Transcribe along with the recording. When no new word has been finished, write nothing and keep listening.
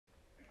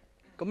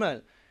咁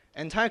啊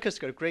Antiochus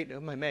the Great 咁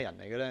係咩人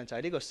嚟嘅咧？就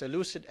係呢個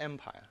Seleucid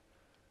Empire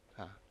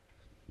嚇，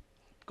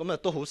咁啊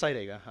都好犀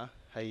利嘅嚇，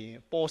係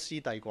波斯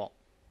帝國。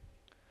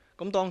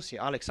咁當時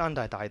亞歷山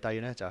大大帝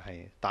咧就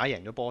係打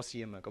贏咗波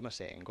斯啊嘛，咁啊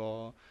成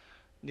個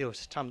呢度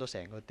差唔多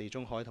成個地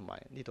中海同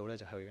埋呢度咧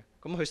就去嘅。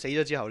咁佢死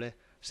咗之後咧，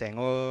成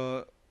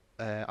個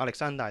亞歷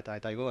山大大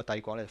帝嗰個帝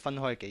國咧分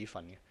開幾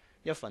份嘅，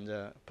一份就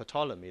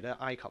Ptolemy 咧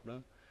埃及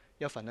啦，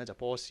一份咧就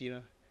波斯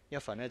啦，一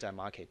份咧就係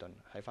馬其頓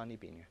喺翻呢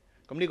邊嘅。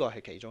咁呢個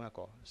係其中一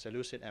個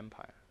Seleucid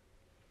Empire。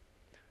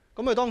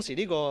咁佢當時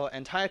呢個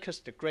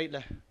Antiochus the Great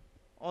咧，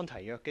安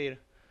提約基咧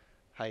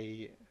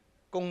係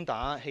攻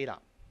打希臘，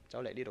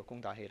走嚟呢度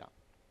攻打希臘。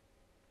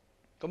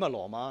咁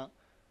啊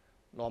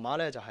羅馬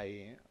咧就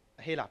係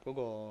希臘嗰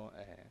個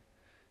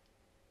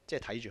即係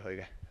睇住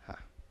佢嘅嚇。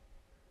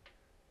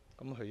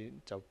咁佢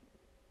就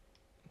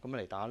咁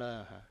嚟打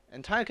啦嚇。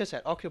Antiochus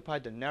had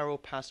occupied the narrow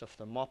pass of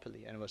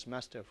Thermopylae and was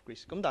master of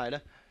Greece。咁但係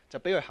咧就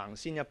俾佢行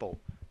先一步，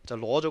就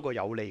攞咗個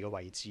有利嘅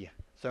位置啊。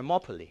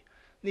Thermopylae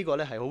呢個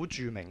咧係好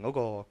著名嗰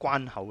個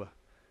關口啊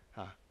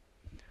嚇。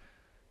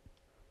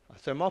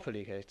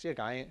Thermopylae 其實即係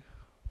解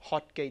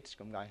hot gates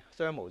咁解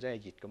 ，thermal 即係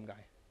熱咁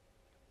解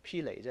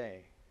 ，pyle 即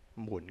係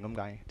門咁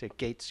解，即係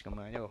gates 咁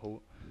樣一個好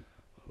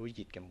熱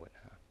嘅門。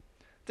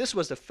This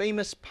was the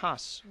famous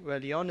pass where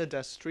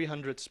Leonidas'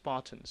 300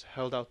 Spartans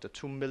held out the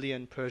 2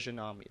 million Persian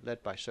army led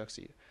by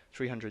Xerxes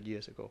 300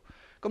 years ago。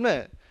咁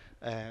咧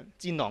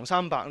戰狼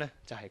300咧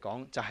就係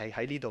講就係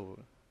喺呢度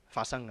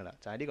發生㗎啦，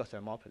就係呢個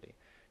Thermopylae。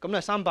咁咧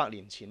300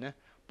年前咧，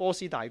波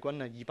斯大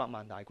軍啊200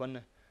萬大軍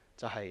咧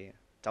就係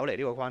走嚟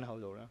呢個關口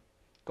度啦。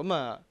咁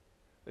啊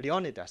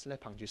Leonidas 咧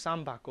憑住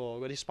300個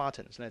嗰啲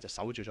Spartans 咧就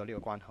守住咗呢個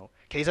關口。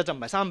其實就唔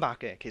係300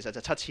嘅，其實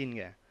就7000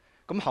嘅。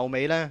咁後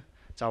尾咧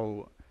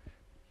就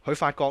佢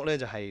發覺咧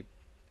就係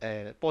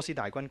波斯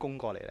大軍攻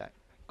過嚟咧，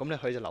咁咧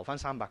佢就留翻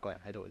300個人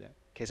喺度啫。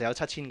其實有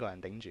7000個人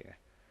頂住嘅。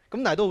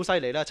咁但係都好犀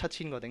利啦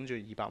，7000個頂住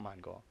200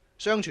萬個，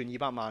相傳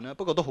200萬啦，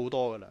不過都好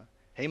多㗎啦，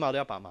起碼都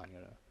100萬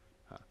㗎啦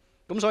嚇。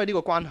咁所以呢個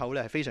關口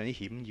咧係非常之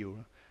險要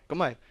啦。咁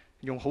係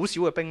用好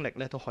少嘅兵力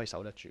咧都可以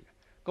守得住嘅。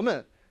咁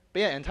啊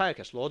俾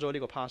Antiochus 攞咗呢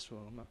個 pass 喎，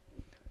咁啊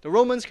The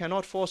Romans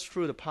cannot force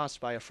through the pass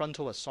by a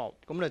frontal assault。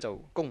咁咧就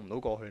攻唔到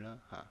過去啦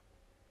嚇。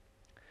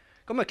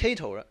咁啊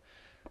Cato 啦，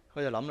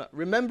佢就諗啦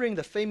 ，Remembering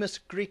the famous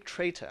Greek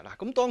traitor 嗱，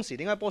咁當時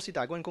點解波斯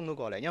大軍攻到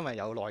過嚟？因為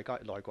有內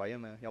鬼啊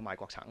嘛，有賣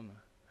國賊啊嘛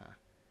嚇。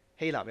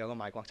希臘有個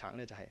賣國賊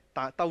咧就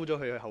係兜咗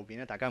去後邊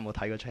咧，大家有冇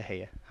睇嗰出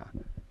戲啊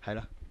嚇？係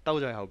啦，兜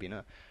咗去後邊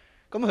啦。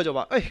咁佢就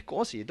話：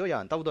嗰時都有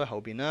人兜到去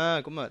後邊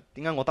啦，咁啊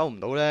點解我兜唔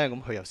到咧？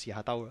咁佢又試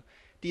下兜啦。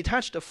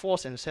Detached the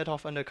force and set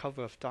off under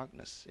cover of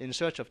darkness in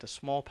search of the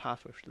small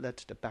path which led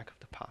to the back of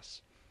the pass。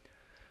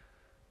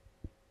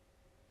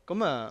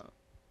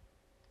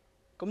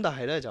咁但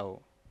係咧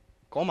就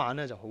嗰晚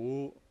咧就好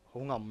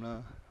暗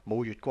啦，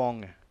冇月光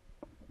嘅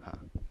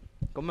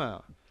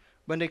嚇。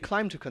When they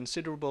climbed to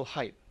considerable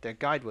height, their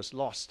guide was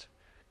lost。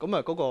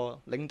嗰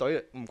個領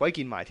隊唔鬼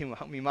見埋添喎，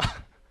黑面媽。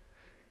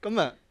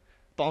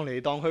蕩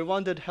嚟蕩去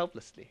wandered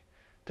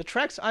helplessly。The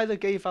tracks either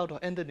gave out or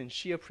ended in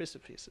sheer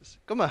precipices。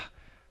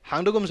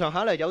行到咁上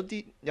下咧，有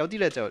啲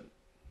咧就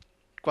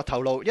掘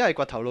頭路，一係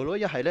掘頭路咯，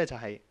一係咧就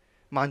係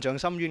萬丈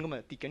深淵咁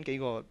啊，跌緊幾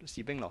個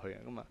士兵落去啊，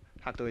咁啊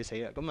嚇到佢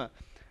死啊。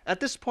At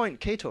this point,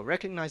 Cato,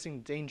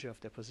 recognizing the danger of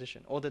their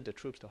position, ordered the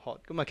troops to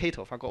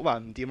halt。Cato 發覺哇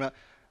唔掂啦，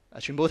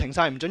全部停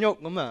晒唔准喐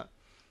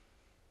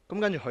咁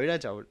跟住佢咧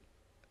就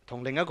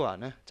同另一個人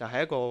咧就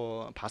係一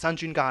個爬山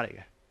專家嚟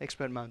嘅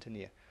expert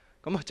mountaineer。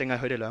淨係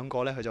佢哋兩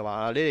個咧，佢就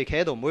話：你哋企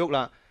喺度唔好喐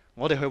啦，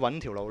我哋去揾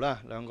條路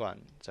啦。兩個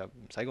人就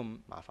唔使咁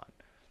麻煩。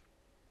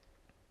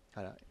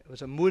係啦 ，It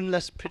was a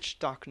moonless, pitch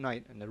dark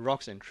night, and the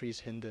rocks and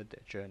trees hindered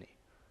their journey。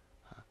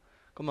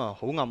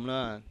好暗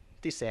啦，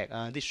啲石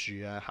啊、啲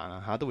樹啊，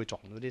行下都會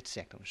撞到啲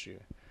石同樹。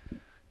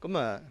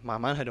慢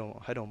慢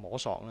喺度摸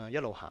索啦，一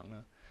路行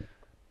啦。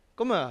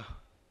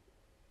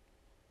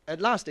At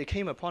last they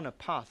came upon a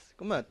path。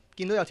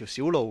見到有條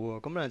小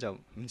路喎，就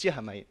唔知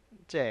係咪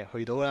即係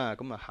去到啦。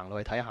行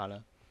落去睇下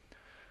啦。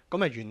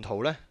沿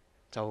途咧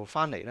就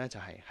翻嚟咧就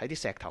係喺啲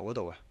石頭嗰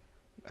度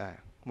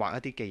畫一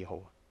啲記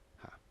號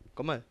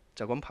嚇。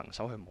就咁憑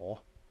手去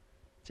摸，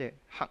即係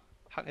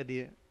黑一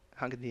啲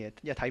嘢，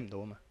一睇唔到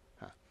啊嘛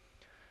嚇。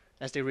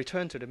As they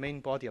returned to the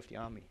main body of the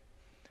army，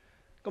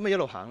 一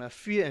路行啦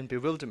 ，fear and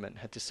bewilderment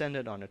had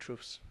descended on the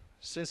troops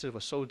since it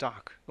was so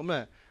dark。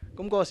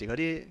嗰時嗰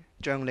啲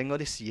將領嗰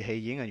啲士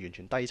氣已經係完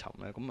全低沉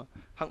啦。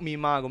黑咪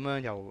媽咁樣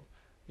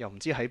又唔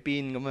知喺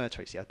邊，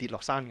隨時又跌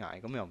落山崖，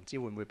又唔知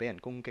會唔會俾人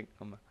攻擊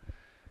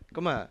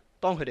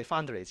當佢哋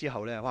翻到嚟之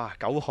後咧，哇！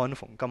久旱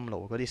逢甘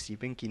露，嗰啲士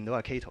兵見到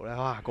阿 Cato 咧，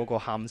哇！個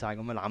喊晒咁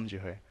樣攬住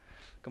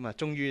佢，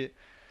終於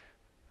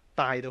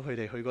帶到佢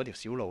哋去嗰條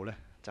小路咧，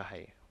就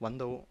係揾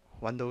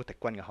到敵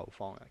軍嘅後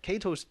方啊。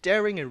Cato's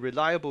daring and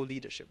reliable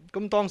leadership，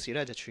 當時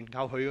咧就全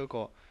靠佢嗰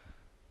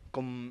個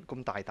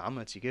咁大膽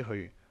啊，自己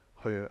去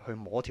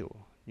摸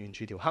沿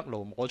住條黑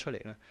路摸出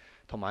嚟啦，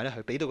同埋咧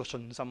佢俾到個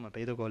信心啊，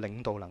俾到個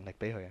領導能力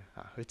俾佢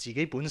啊，佢自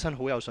己本身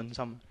好有信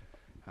心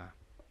啊。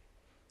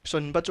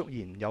信不足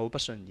言，有不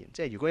信言。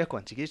即係如果一個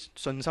人自己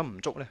信心唔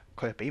足呢，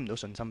佢係俾唔到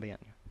信心俾人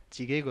嘅。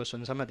自己個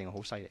信心一定係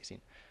好犀利先。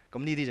咁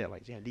呢啲就為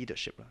之係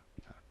leadership 啦。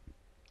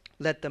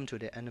Led them to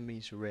their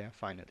enemies' rear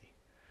finally。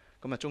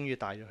咁啊，終於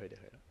帶咗佢哋去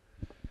啦。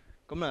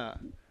咁啊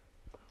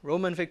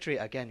 ，Roman victory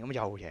again，咁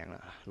又贏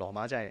啦。羅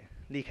馬真係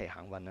呢期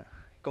行運啦。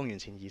公元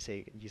前2世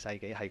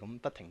紀係咁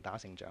不停打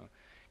勝仗。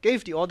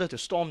Gave the order to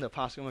storm the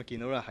pass， 咁啊見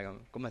到啦係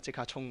咁啊即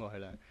刻衝過去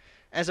啦。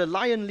As a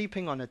lion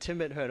leaping on a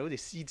timid herd， 好似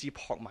獅子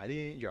撲埋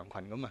啲羊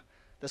群咁啊。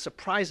The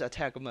surprise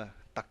attack， 咁啊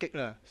突擊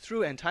啦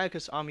 ，threw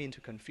Antiochus' army into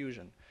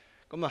confusion，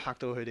 咁啊嚇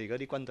到佢哋嗰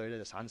啲軍隊咧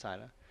就散晒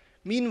啦。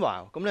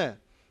Meanwhile， 咁咧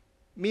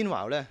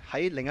Meanwhile 咧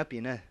喺另一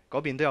邊咧，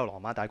嗰邊都有羅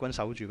馬大軍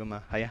守住噶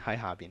嘛，喺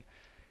下邊。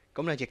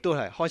咁咧亦都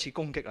係開始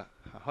攻擊啦，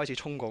開始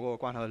衝過嗰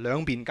個關口，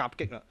兩邊夾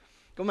擊啦。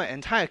咁啊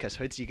Antiochus 佢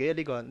自己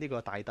呢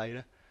個大帝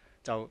咧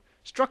就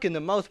struck in the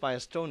mouth by a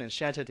stone and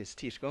shattered his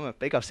teeth， 咁啊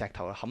俾嚿石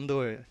頭冚到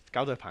佢，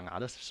搞到佢棚牙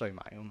都碎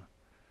埋咁啊。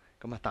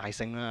咁啊大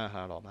勝啦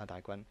嚇羅馬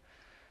大軍。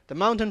The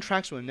mountain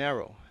tracks were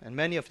narrow, and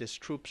many of his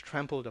troops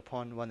trampled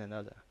upon one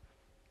another.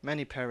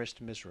 Many perished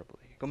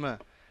miserably。咁啊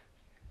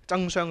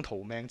爭相逃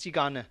命之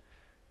間呢，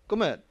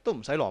咁啊都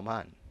唔使羅馬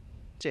人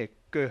即係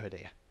鋸佢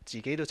哋啊，自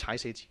己都踩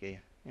死自己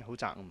啊，因為好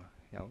窄啊嘛，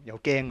又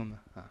驚啊嘛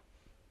啊。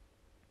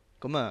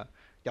咁啊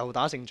又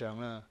打勝仗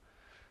啦。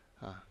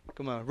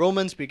咁啊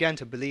Romans began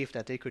to believe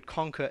that they could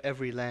conquer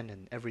every land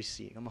and every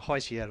sea。咁啊開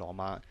始啊羅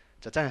馬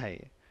就真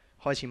係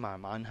開始慢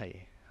慢係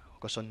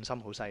個信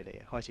心好犀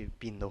利，開始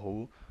變到好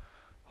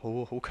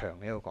強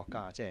嘅一個國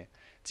家，即係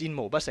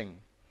戰無不勝。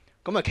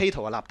咁啊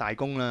Cato 啊立大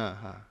功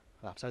啦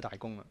立晒大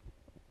功啦。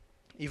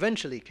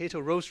Eventually Cato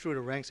rose through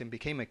the ranks and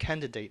became a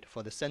candidate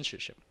for the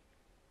censorship。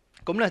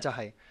咁咧就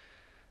係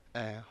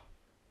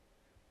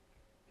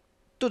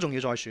都仲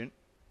要再選。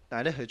但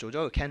係咧，佢做咗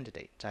個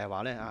candidate，就係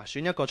話咧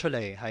選一個出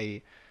嚟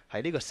係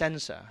呢個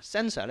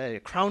censor 咧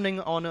crowning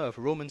honour of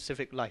Roman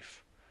civic life。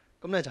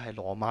咁咧就係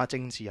羅馬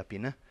政治入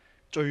邊咧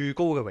最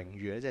高嘅榮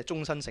譽，即係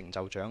終身成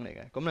就獎嚟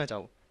嘅。咁咧就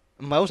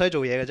唔係好使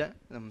做嘢嘅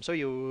啫，唔需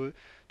要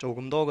做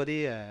咁多嗰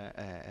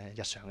啲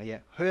日常嘅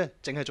嘢。佢咧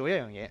淨係做一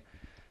樣嘢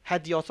 ，had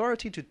the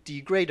authority to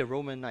degrade a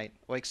Roman knight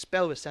or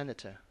expel a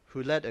senator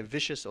who led a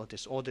vicious or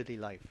disorderly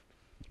life。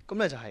咁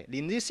咧就係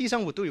連啲私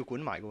生活都要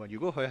管埋嘅喎。如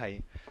果佢係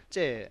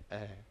即係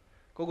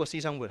嗰個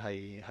私生活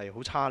係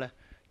好差呢，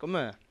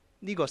咁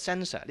呢個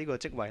censor 呢個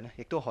職位呢，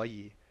亦都可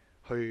以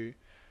去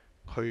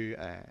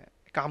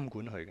監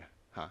管佢嘅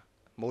嚇。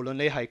無論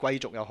你係貴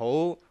族又好，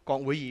國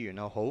會議員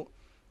又好，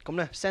咁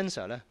呢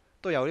censor 呢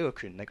都有呢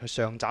個權力去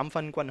上斬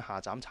昏君，下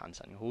斬殘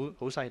臣，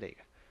好犀利嘅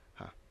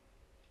嚇。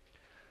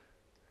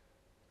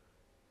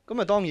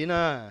咁當然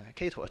啦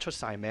Cato 出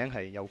晒名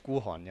係又孤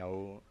寒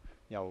又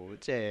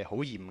即係好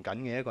嚴謹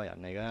嘅一個人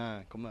嚟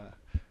㗎。咁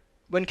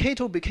when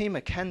Cato became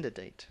a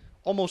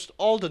candidate，almost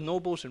all the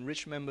nobles and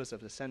rich members of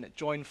the Senate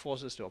joined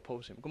forces to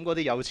oppose him。咁嗰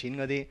啲有錢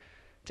嗰啲，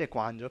即係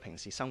慣咗平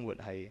時生活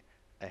係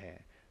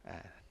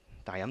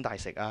大飲大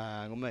食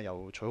啊，咁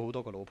又娶好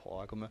多個老婆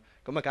啊，咁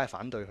梗係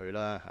反對佢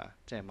啦嚇。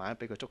即係萬一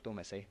俾佢捉到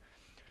咪死。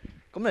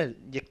咁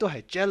亦都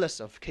係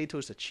jealous of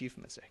Cato's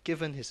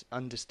achievements，given his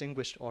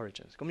undistinguished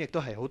origins。咁亦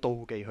都係好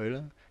妒忌佢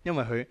啦，因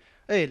為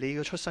佢你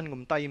個出身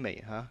咁低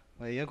微嚇，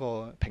我係一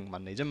個平民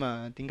嚟啫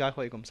嘛，點解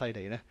可以咁犀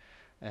利呢？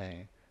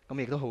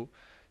咁亦都好。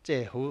即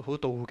係好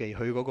妒忌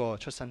佢嗰個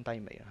出身低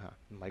微嚇，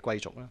唔係貴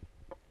族啦。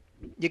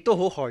亦都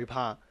好害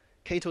怕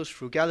Cato's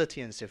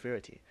frugality and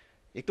severity，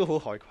 亦都好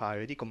害怕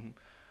佢啲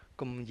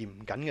咁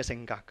嚴謹嘅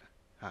性格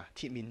嚇，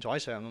鐵面宰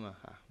相啊嘛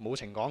嚇，冇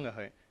情講嘅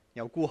佢，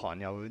又孤寒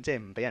又即係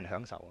唔俾人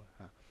享受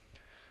嚇。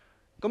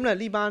咁咧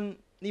呢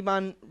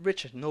班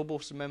rich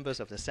nobles members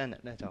of the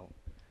Senate 咧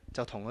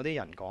就同嗰啲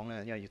人講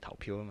咧，因為要投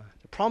票啊嘛。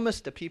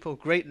Promised the people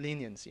great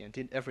leniency and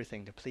did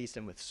everything to please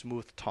them with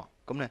smooth talk。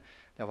咁咧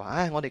就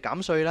話我哋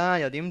減稅啦，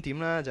又點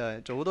啦，就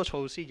係做好多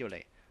措施要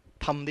嚟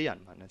氹啲人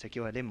民啊，就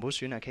叫佢你唔好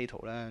選阿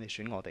Cato 啦，你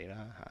選我哋啦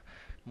嚇。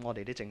咁我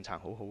哋啲政策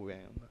好好嘅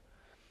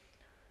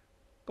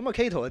咁啊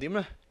Cato 係點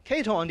咧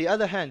 ？Cato on the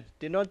other hand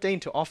did not deign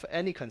to offer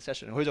any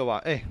concession。佢就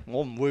話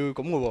我唔會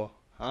咁嘅喎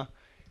嚇。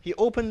He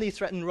openly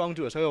threatened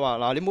wrongdoers，所以話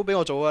嗱，你唔好俾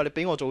我做啊！你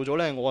俾我做咗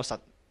咧，我實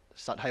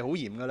係好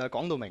嚴噶啦，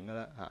講到明噶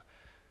啦嚇。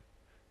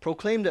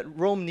Proclaimed that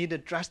Rome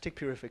needed drastic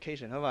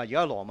purification。佢話而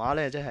家羅馬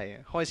咧，即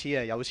係開始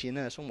有錢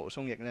咧，鬆毛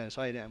鬆翼咧，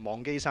所以咧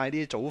忘記晒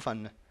啲祖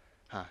訓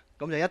嚇，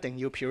咁就一定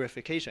要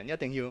purification， 一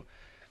定要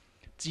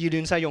治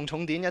亂世用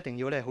重典，一定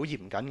要咧好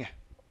嚴謹嘅。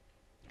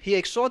He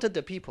exhorted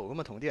the people，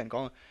 咁同啲人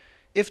講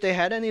 ，if they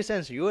had any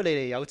sense， 如果你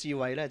哋有智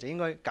慧咧，就應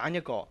該揀一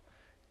個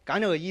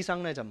醫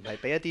生咧，就唔係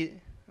俾一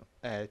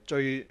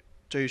啲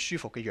最舒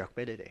服嘅藥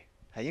俾你哋，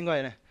係應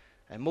該咧。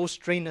most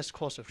strenuous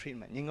course of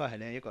treatment 應該係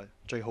呢一個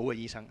最好嘅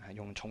醫生係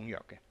用重藥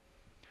嘅。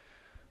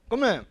咁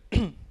咧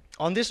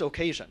on this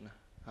occasion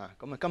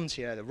今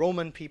次咧 the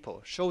Roman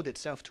people showed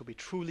itself to be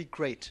truly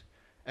great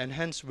and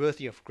hence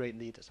worthy of great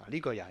leaders。呢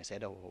句又係寫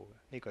得好好嘅，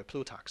呢句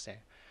Plutarch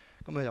寫。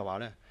咁佢就話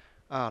咧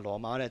羅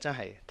馬咧真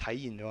係體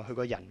現咗佢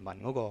個人民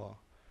嗰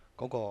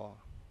個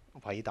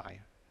偉大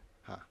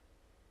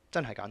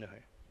真係揀咗佢。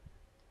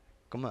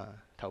咁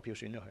投票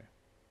選咗佢。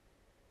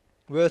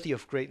worthy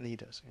of great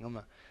leaders 咁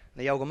啊。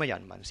你有咁嘅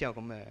人民，先有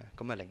咁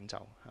嘅領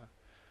袖嚇。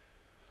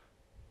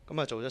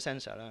咁啊做咗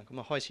censor 啦，咁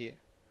啊開始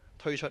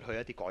推出去一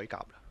啲改革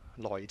啦，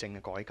內政嘅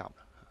改革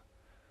啦。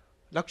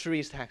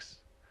Luxuries tax，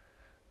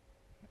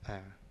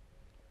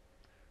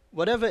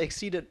 whatever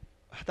exceeded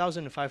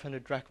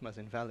 1,500 drachmas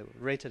in value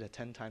rated at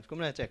 10 times。咁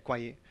咧即係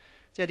貴，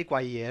即係啲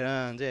貴嘢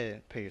啦，即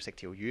係譬如食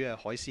條魚啊、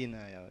海鮮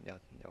啊，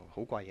又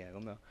好貴嘅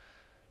咁樣。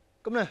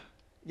咁咧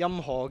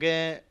任何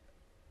嘅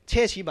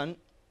奢侈品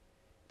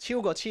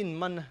超過1,500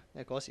蚊啊，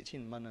嗰時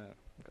1,500蚊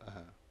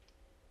啊，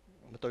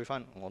對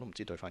翻我都唔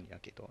知對翻而家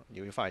幾多，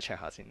要翻去 check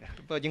下先。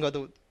不過應該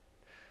都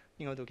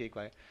幾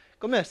貴。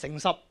咁咧乘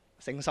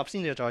十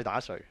先至再打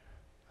稅。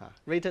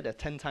rated at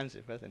 10 times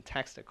its worth and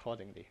taxed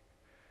accordingly。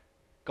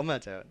咁啊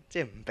就即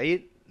係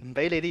唔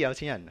俾你啲有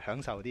錢人享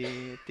受啲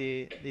呢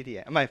啲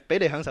嘢，唔係俾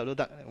你享受都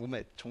得，會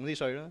咪重啲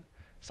稅咯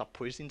，10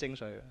倍先徵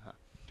稅嚇。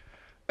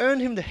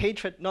Earned him the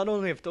hatred not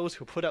only of those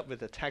who put up with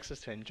the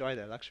taxes to enjoy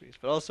their luxuries,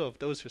 but also of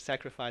those who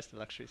sacrifice the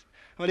luxuries。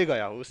咁呢個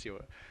又好笑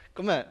啊！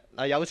咁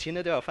啊有錢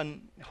咧都有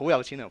分好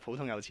有錢同普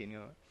通有錢噶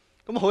嘛。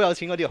咁好有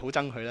錢嗰啲就好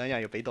憎佢啦，因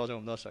為要俾多咗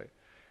咁多稅。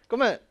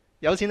咁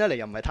有錢得嚟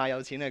又唔係太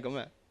有錢咧，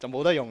咁就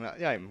冇得用啦，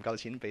因為唔夠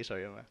錢俾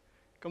稅啊嘛。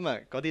咁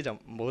嗰啲就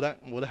冇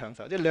得享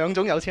受，即係兩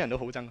種有錢人都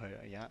好憎佢啊！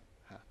而家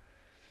嚇。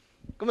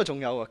咁仲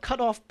有cut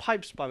off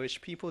pipes by which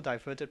people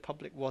diverted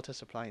public water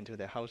supply into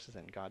their houses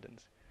and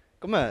gardens。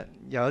咁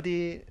又有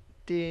啲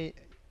即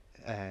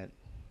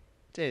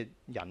係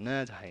人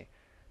咧就係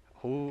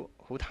好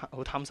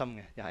貪心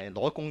嘅，又係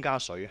攞公家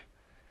水啊！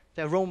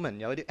即係 Roman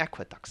有啲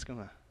aqueducts 噶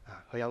嘛，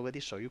佢有嗰啲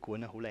水管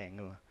咧好靚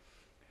噶嘛。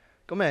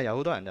咁有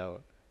好多人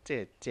就即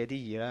係借啲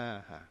意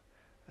啦嚇。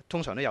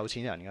通常都有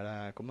錢人㗎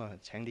啦，咁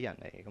請啲人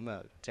嚟，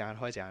咁隻眼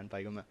開隻眼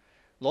閉咁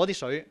攞啲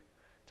水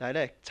就係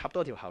咧插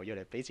多條喉要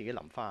嚟俾自己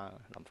淋花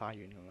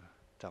園咁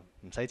就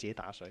唔使自己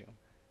打水咁，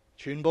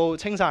全部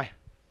清晒，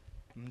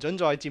唔準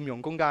再佔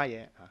用公家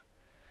嘢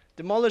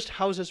Demolished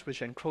houses which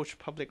encroach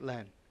public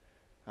land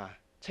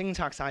清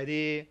拆晒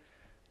啲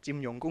佔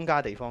用公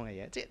家地方嘅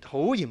嘢，即係好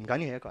嚴謹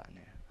嘅一個人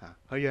嚟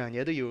佢樣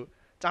嘢都要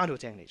揸到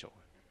正嚟做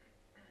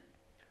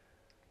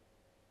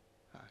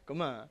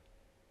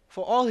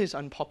For all his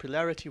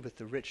unpopularity with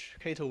the rich,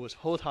 Cato was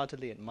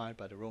wholeheartedly admired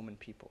by the Roman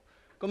people。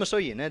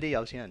雖然呢啲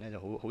有錢人咧就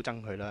好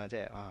憎佢啦，即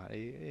係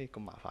你咁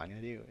麻煩嘅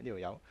呢條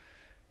友，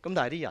咁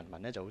但係啲人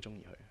民咧就好中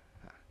意佢，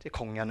即係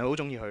窮人就好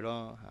中意佢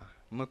咯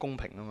咁公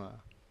平啊嘛。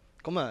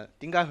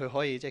點解佢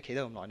可以即係企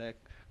得咁耐咧？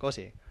嗰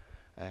時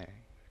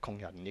窮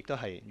人亦都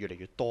係越嚟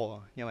越多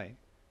啊，因為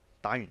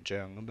打完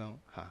仗咁樣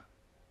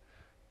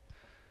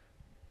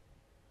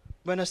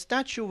When a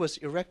statue was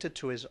erected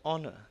to his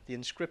honor, the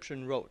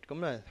inscription wrote。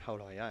後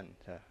來有人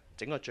就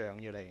整個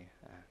像要嚟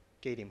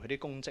紀念佢啲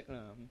功績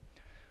啦。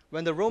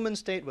When the Roman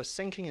state was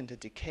sinking into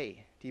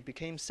decay, he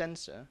became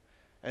censor,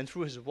 and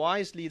through his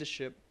wise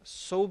leadership,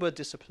 sober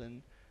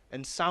discipline,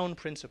 and sound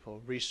principle,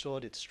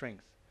 restored its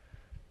strength。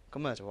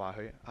就話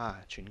佢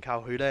全靠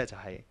佢咧就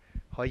係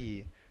可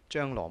以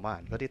將羅馬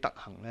人嗰啲德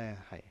行咧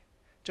係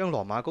將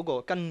羅馬嗰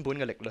個根本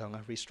嘅力量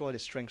restore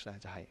its strength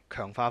就係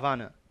強化翻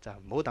啦，就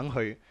唔好等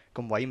佢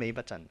咁萎靡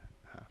不振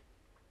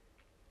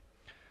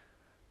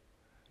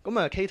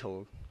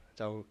Cato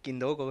就見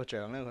到嗰個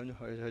像咧，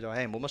佢就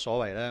冇乜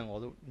所謂咧，我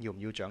都要唔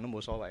要像都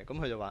冇所謂。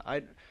佢就話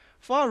：I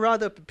far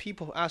rather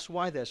people ask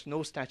why there's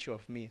no statue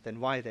of me than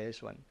why there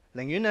is one。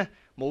寧願呢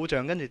冇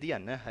像，跟住啲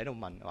人咧喺度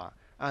問話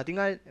點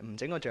解唔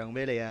整個像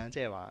俾你啊？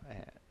即係話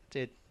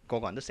即係個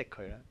個人都識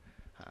佢啦。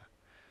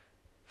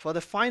For the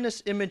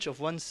finest image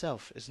of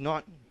oneself is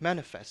not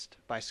manifest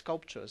by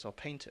sculptors or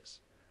painters,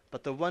 but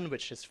the one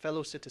which his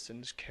fellow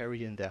citizens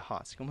carry in their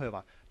hearts。佢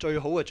話最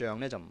好嘅像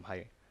呢，就唔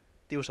係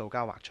雕塑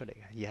家畫出嚟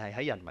嘅，而係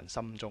喺人民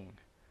心中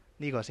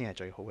呢個先係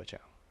最好嘅像。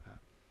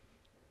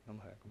佢係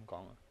咁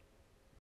講。